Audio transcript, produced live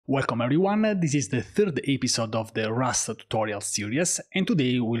Welcome everyone, this is the third episode of the Rust tutorial series, and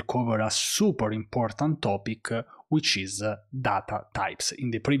today we'll cover a super important topic which is data types. In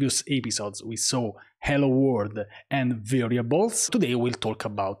the previous episodes we saw hello world and variables. Today we'll talk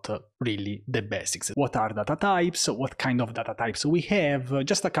about really the basics. What are data types, what kind of data types we have,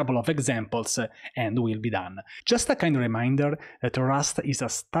 just a couple of examples and we'll be done. Just a kind reminder that Rust is a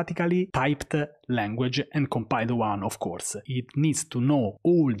statically typed language and compiled one, of course. It needs to know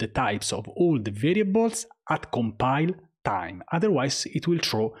all the types of all the variables at compile time, otherwise it will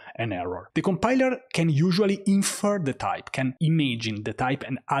throw an error. The compiler can usually infer the type, can imagine the type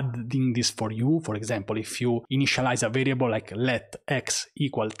and adding this for you. For example, if you initialize a variable like let x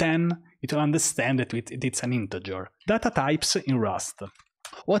equal 10, it will understand that it's an integer. Data types in Rust.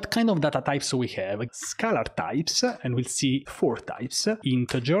 What kind of data types we have? Scalar types, and we'll see 4 types: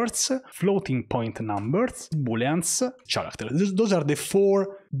 integers, floating point numbers, booleans, characters. Those are the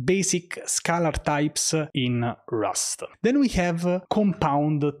 4 basic scalar types in Rust. Then we have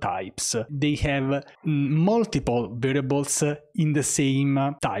compound types. They have multiple variables in the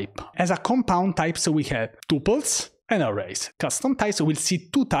same type. As a compound types we have tuples and arrays. Custom types, we'll see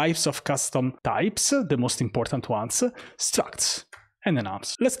 2 types of custom types, the most important ones: structs and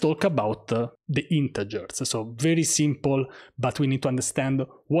enums. Let's talk about the integers. So very simple, but we need to understand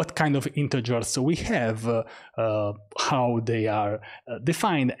what kind of integers we have, how they are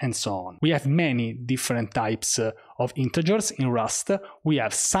defined, and so on. We have many different types of integers in Rust. We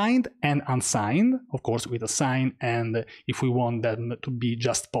have signed and unsigned, of course with a sign, and if we want them to be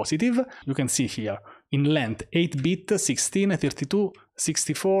just positive, you can see here in length 8-bit, 16, 32,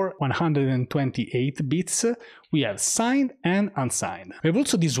 64, 128 bits, we have signed and unsigned. We have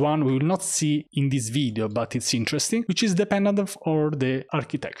also this one we will not see in this video, but it's interesting, which is dependent on the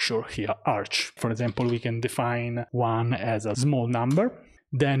architecture here, arch. For example, we can define one as a small number.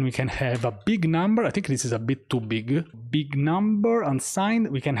 Then we can have a big number. I think this is a bit too big. Big number, unsigned.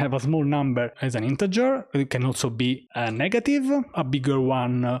 We can have a small number as an integer. It can also be a negative. A bigger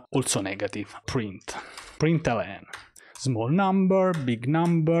one, also negative. Println. Small number, big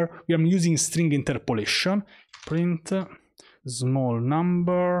number. We are using string interpolation. Print small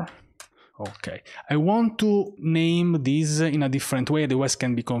number. Okay, I want to name this in a different way, otherwise it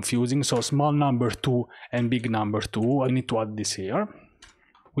can be confusing. So small number 2 and big number 2. I need to add this here.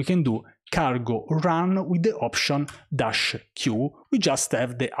 We can do cargo run with the option -q. We just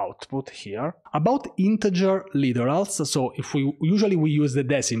have the output here. About integer literals, so if we usually use the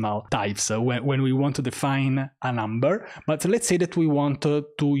decimal types when we want to define a number, but let's say that we want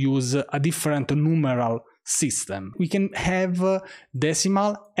to use a different numeral system. We can have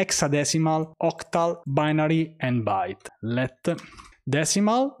decimal, hexadecimal, octal, binary, and byte. Let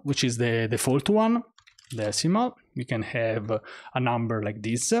decimal, which is the default one, decimal, we can have a number like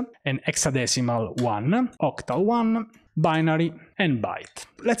this, and hexadecimal 1, octal 1, binary, and byte.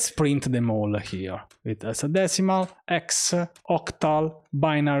 Let's print them all here with hexadecimal, hex, octal,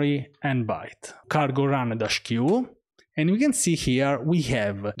 binary, and byte. Cargo run -q. And we can see here we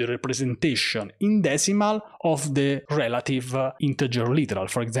have the representation in decimal of the relative integer literal.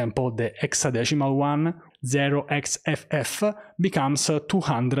 For example, the hexadecimal one, 0xFF, becomes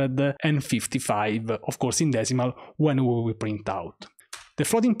 255, of course in decimal, when we will print out. The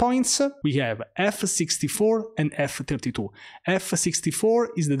floating points, we have F64 and F32. F64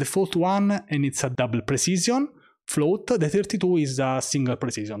 is the default one and it's a double precision float. The 32 is a single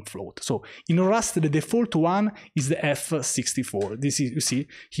precision float. So in Rust, the default one is the F64. This is, you see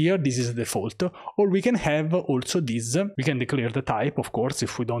here, this is the default. Or we can have also this. We can declare the type, of course,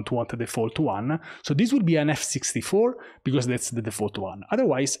 if we don't want the default one. So this will be an F64 because that's the default one.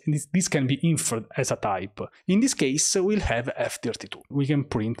 Otherwise, this can be inferred as a type. In this case, we'll have F32. We can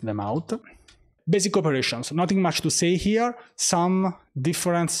print them out. Basic operations, nothing much to say here. Sum,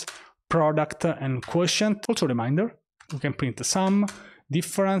 difference, product, and quotient. Also reminder, we can print sum,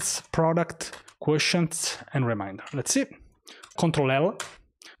 difference, product, quotient, and reminder. Let's see. Control L,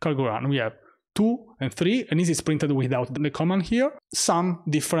 cargo run. We have 2 and 3, and this is printed without the command here. Sum,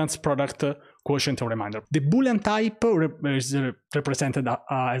 difference, product, quotient, and reminder. The Boolean type is represented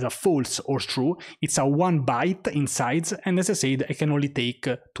as a false or true. It's a 1 byte inside, and as I said, I can only take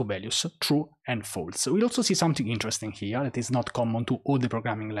 2 values, true and false. We'll also see something interesting here that is not common to all the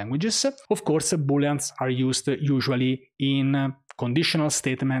programming languages. Of course, Booleans are used usually in conditional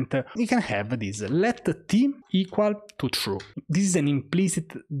statement, we can have this let t equal to true. This is an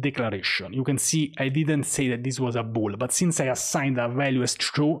implicit declaration. You can see I didn't say that this was a bool, but since I assigned a value as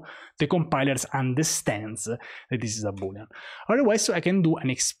true, the compiler understands that this is a boolean. Otherwise, so I can do an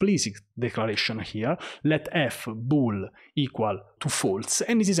explicit declaration here, let f bool equal to false,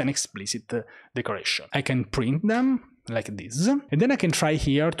 and this is an explicit declaration. I can print them like this, and then I can try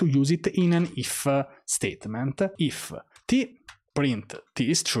here to use it in an if statement. If t print t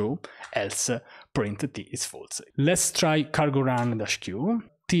is true, else print t is false. Let's try cargo run -q.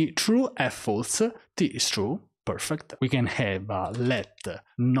 T true, f false, t is true, perfect. We can have let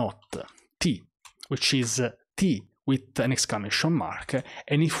not t, which is t with an exclamation mark,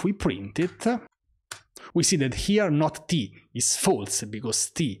 and if we print it, we see that here not t is false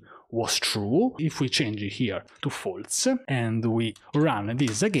because t was true. If we change it here to false and we run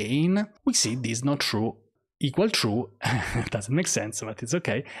this again, we see this not true equal true, doesn't make sense, but it's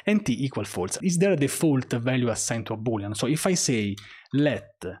okay, and t equal false. Is there a default value assigned to a boolean? So if I say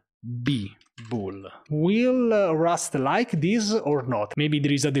let b bool, will Rust like this or not? Maybe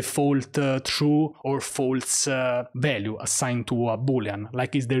there is a default true or false value assigned to a boolean,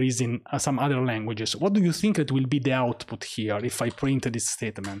 like there is in some other languages. What do you think that will be the output here if I print this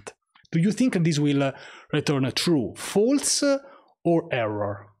statement? Do you think this will return true, false, or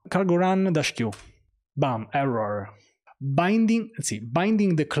error? Cargo run -q. Bam, error. Binding, let's see,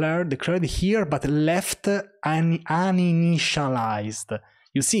 binding declared here, but left uninitialized.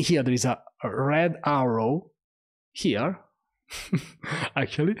 You see here there is a red arrow here,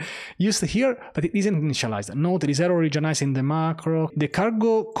 actually, used here, but it isn't initialized. No, there is error regionized in the macro. The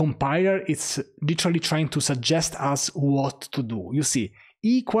cargo compiler is literally trying to suggest us what to do. You see,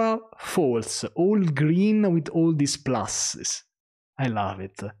 equal, false, all green with all these pluses. I love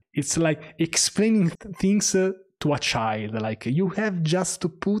it. It's like explaining things to a child, like you have just to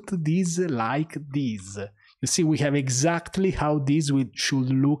put this like this. You see, we have exactly how this should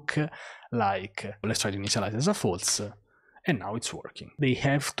look like. Let's try to initialize as a false, and now it's working. They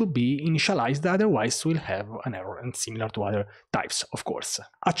have to be initialized, otherwise we'll have an error, and similar to other types, of course.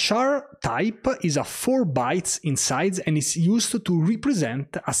 A char type is a 4 bytes in size and is used to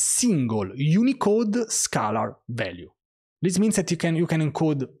represent a single Unicode scalar value. This means that you can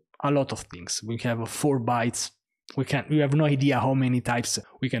encode a lot of things. We have 4 bytes. We have no idea how many types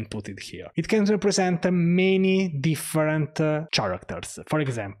we can put it here. It can represent many different characters. For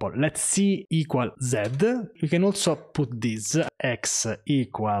example, let's see equal z. We can also put this x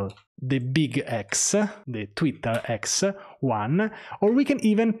equal the big X, the Twitter X, 1, or we can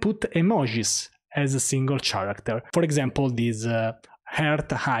even put emojis as a single character. For example, this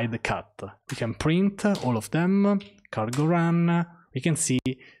heart, hide, cut. We can print all of them, cargo run, we can see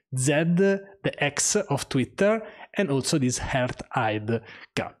Z, the X of Twitter, and also this heart, hide,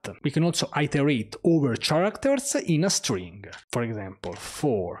 cut. We can also iterate over characters in a string. For example,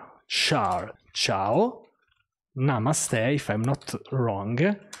 for char, ciao, namaste, if I'm not wrong,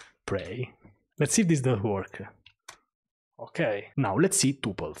 pray. Let's see if this does work. Okay, now let's see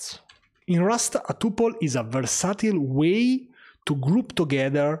tuples. In Rust, a tuple is a versatile way to group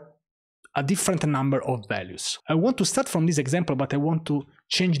together a different number of values. I want to start from this example, but I want to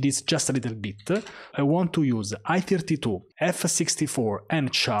change this just a little bit. I want to use i32, f64,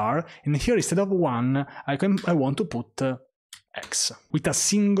 and char, and here instead of 1, I want to put x with a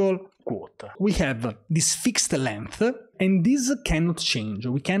single quote. We have this fixed length, and this cannot change.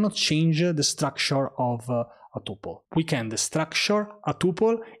 We cannot change the structure of a tuple. We can destructure a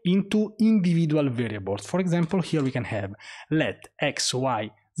tuple into individual variables. For example, here we can have let x, y,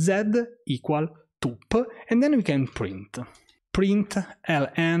 z equal tup, and then we can print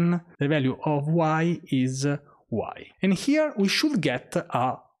ln, the value of y is y. And here we should get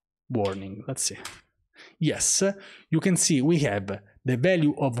a warning. Let's see. Yes, you can see we have the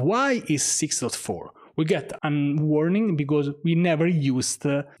value of y is 6.4. We get a warning because we never used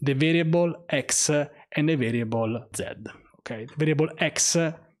the variable x and the variable z. Okay, the variable x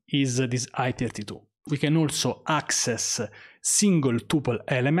is this i32. We can also access single tuple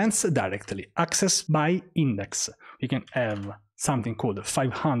elements directly. Access by index. We can have something called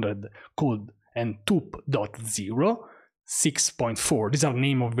 500 called and tup.0, 6.4. These are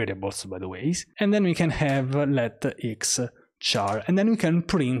name of variables, by the way. And then we can have let x char, and then we can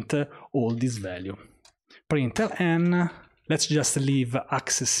print all this value. Print ln. Let's just leave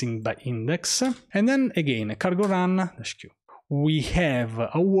accessing by index. And then again, cargo run -q. We have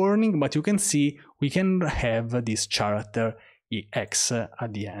a warning, but you can see we can have this character x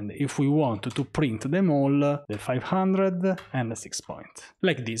at the end if we want to print them all, the 500 and the 6 point.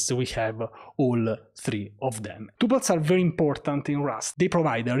 Like this, we have all three of them. Tuples are very important in Rust. They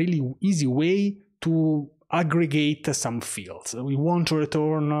provide a really easy way to aggregate some fields. We want to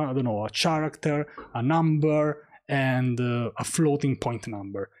return, I don't know, a character, a number, and a floating point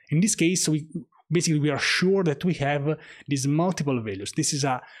number. In this case, we are sure that we have these multiple values. This is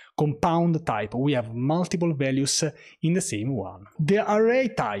a compound type. We have multiple values in the same one. The array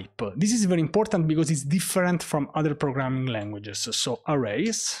type. This is very important because it's different from other programming languages. So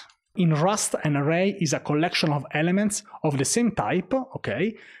arrays. In Rust, an array is a collection of elements of the same type,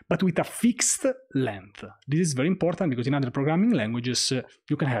 okay, but with a fixed length. This is very important because in other programming languages,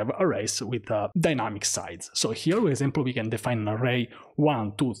 you can have arrays with dynamic size. So here, for example, we can define an array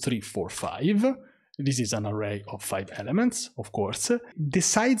 1, 2, 3, 4, 5. This is an array of 5 elements, of course. The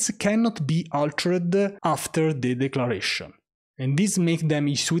size cannot be altered after the declaration. And this makes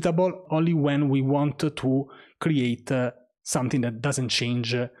them suitable only when we want to create something that doesn't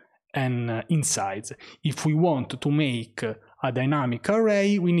change and inside. If we want to make a dynamic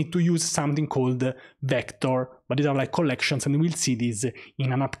array, we need to use something called vector, but these are like collections, and we'll see this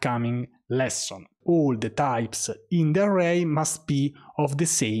in an upcoming lesson. All the types in the array must be of the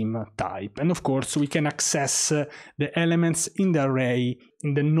same type, and of course we can access the elements in the array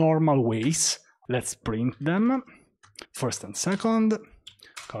in the normal ways. Let's print them, first and second,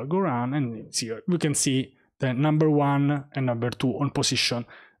 cargo run, and here we can see the number 1 and number 2 on position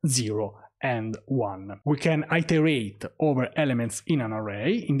 0 and 1. We can iterate over elements in an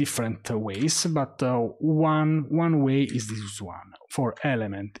array in different ways, but one way is this one. For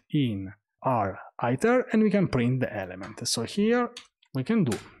element in R iter, and we can print the element. So here we can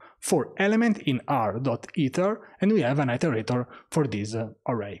do for element in R.iter, and we have an iterator for this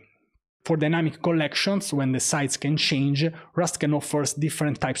array. For dynamic collections, when the size can change, Rust can offer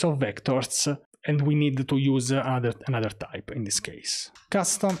different types of vectors, and we need to use another type in this case.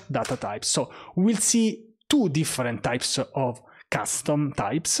 Custom data types. So we'll see two different types of custom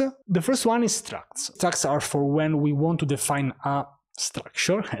types. The first one is structs. Structs are for when we want to define a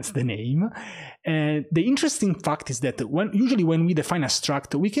structure, as the name. The interesting fact is that usually when we define a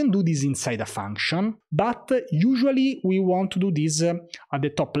struct, we can do this inside a function, but usually we want to do this at the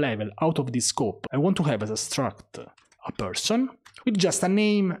top level, out of this scope. I want to have as a struct a person with just a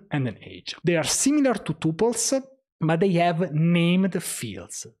name and an age. They are similar to tuples, but they have named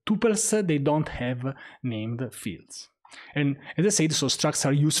fields. Tuples, they don't have named fields. And as I said, so structs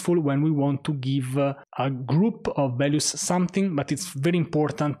are useful when we want to give a group of values something, but it's very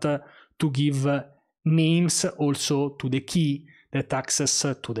important to give names also to the key that access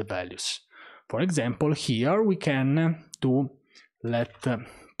to the values. For example, here we can do let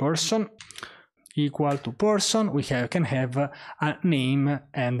person equal to person. We can have a name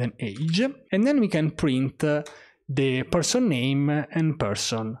and an age, and then we can print the person name and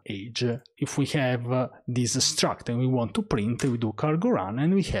person age. If we have this struct and we want to print, we do cargo run,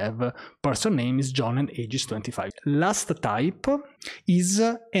 and we have person name is John and age is 25. Last type is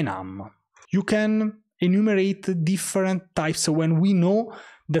enum. You can enumerate different types when we know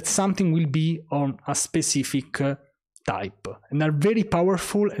that something will be on a specific type, and are very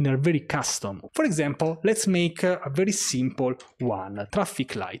powerful and are very custom. For example, let's make a very simple one,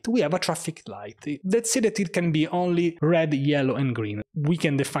 traffic light. We have a traffic light. Let's say that it can be only red, yellow, and green. We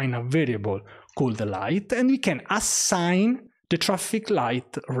can define a variable called the light, and we can assign the traffic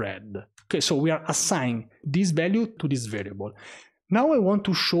light red. Okay, so we are assigning this value to this variable. Now I want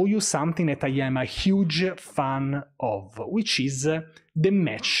to show you something that I am a huge fan of, which is the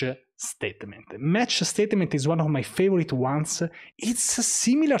match statement. Match statement is one of my favorite ones. It's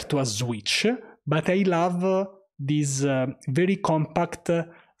similar to a switch, but I love this very compact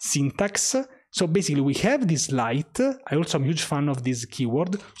syntax. So basically we have this light. I also am a huge fan of this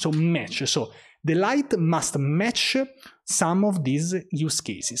keyword. So match. So the light must match some of these use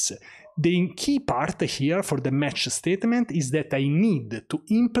cases. The key part here for the match statement is that I need to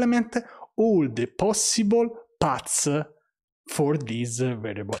implement all the possible paths for this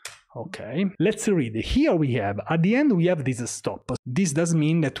variable. Okay, let's read. Here we have, at the end we have this stop. This does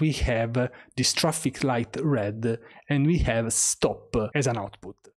mean that we have this traffic light red and we have stop as an output.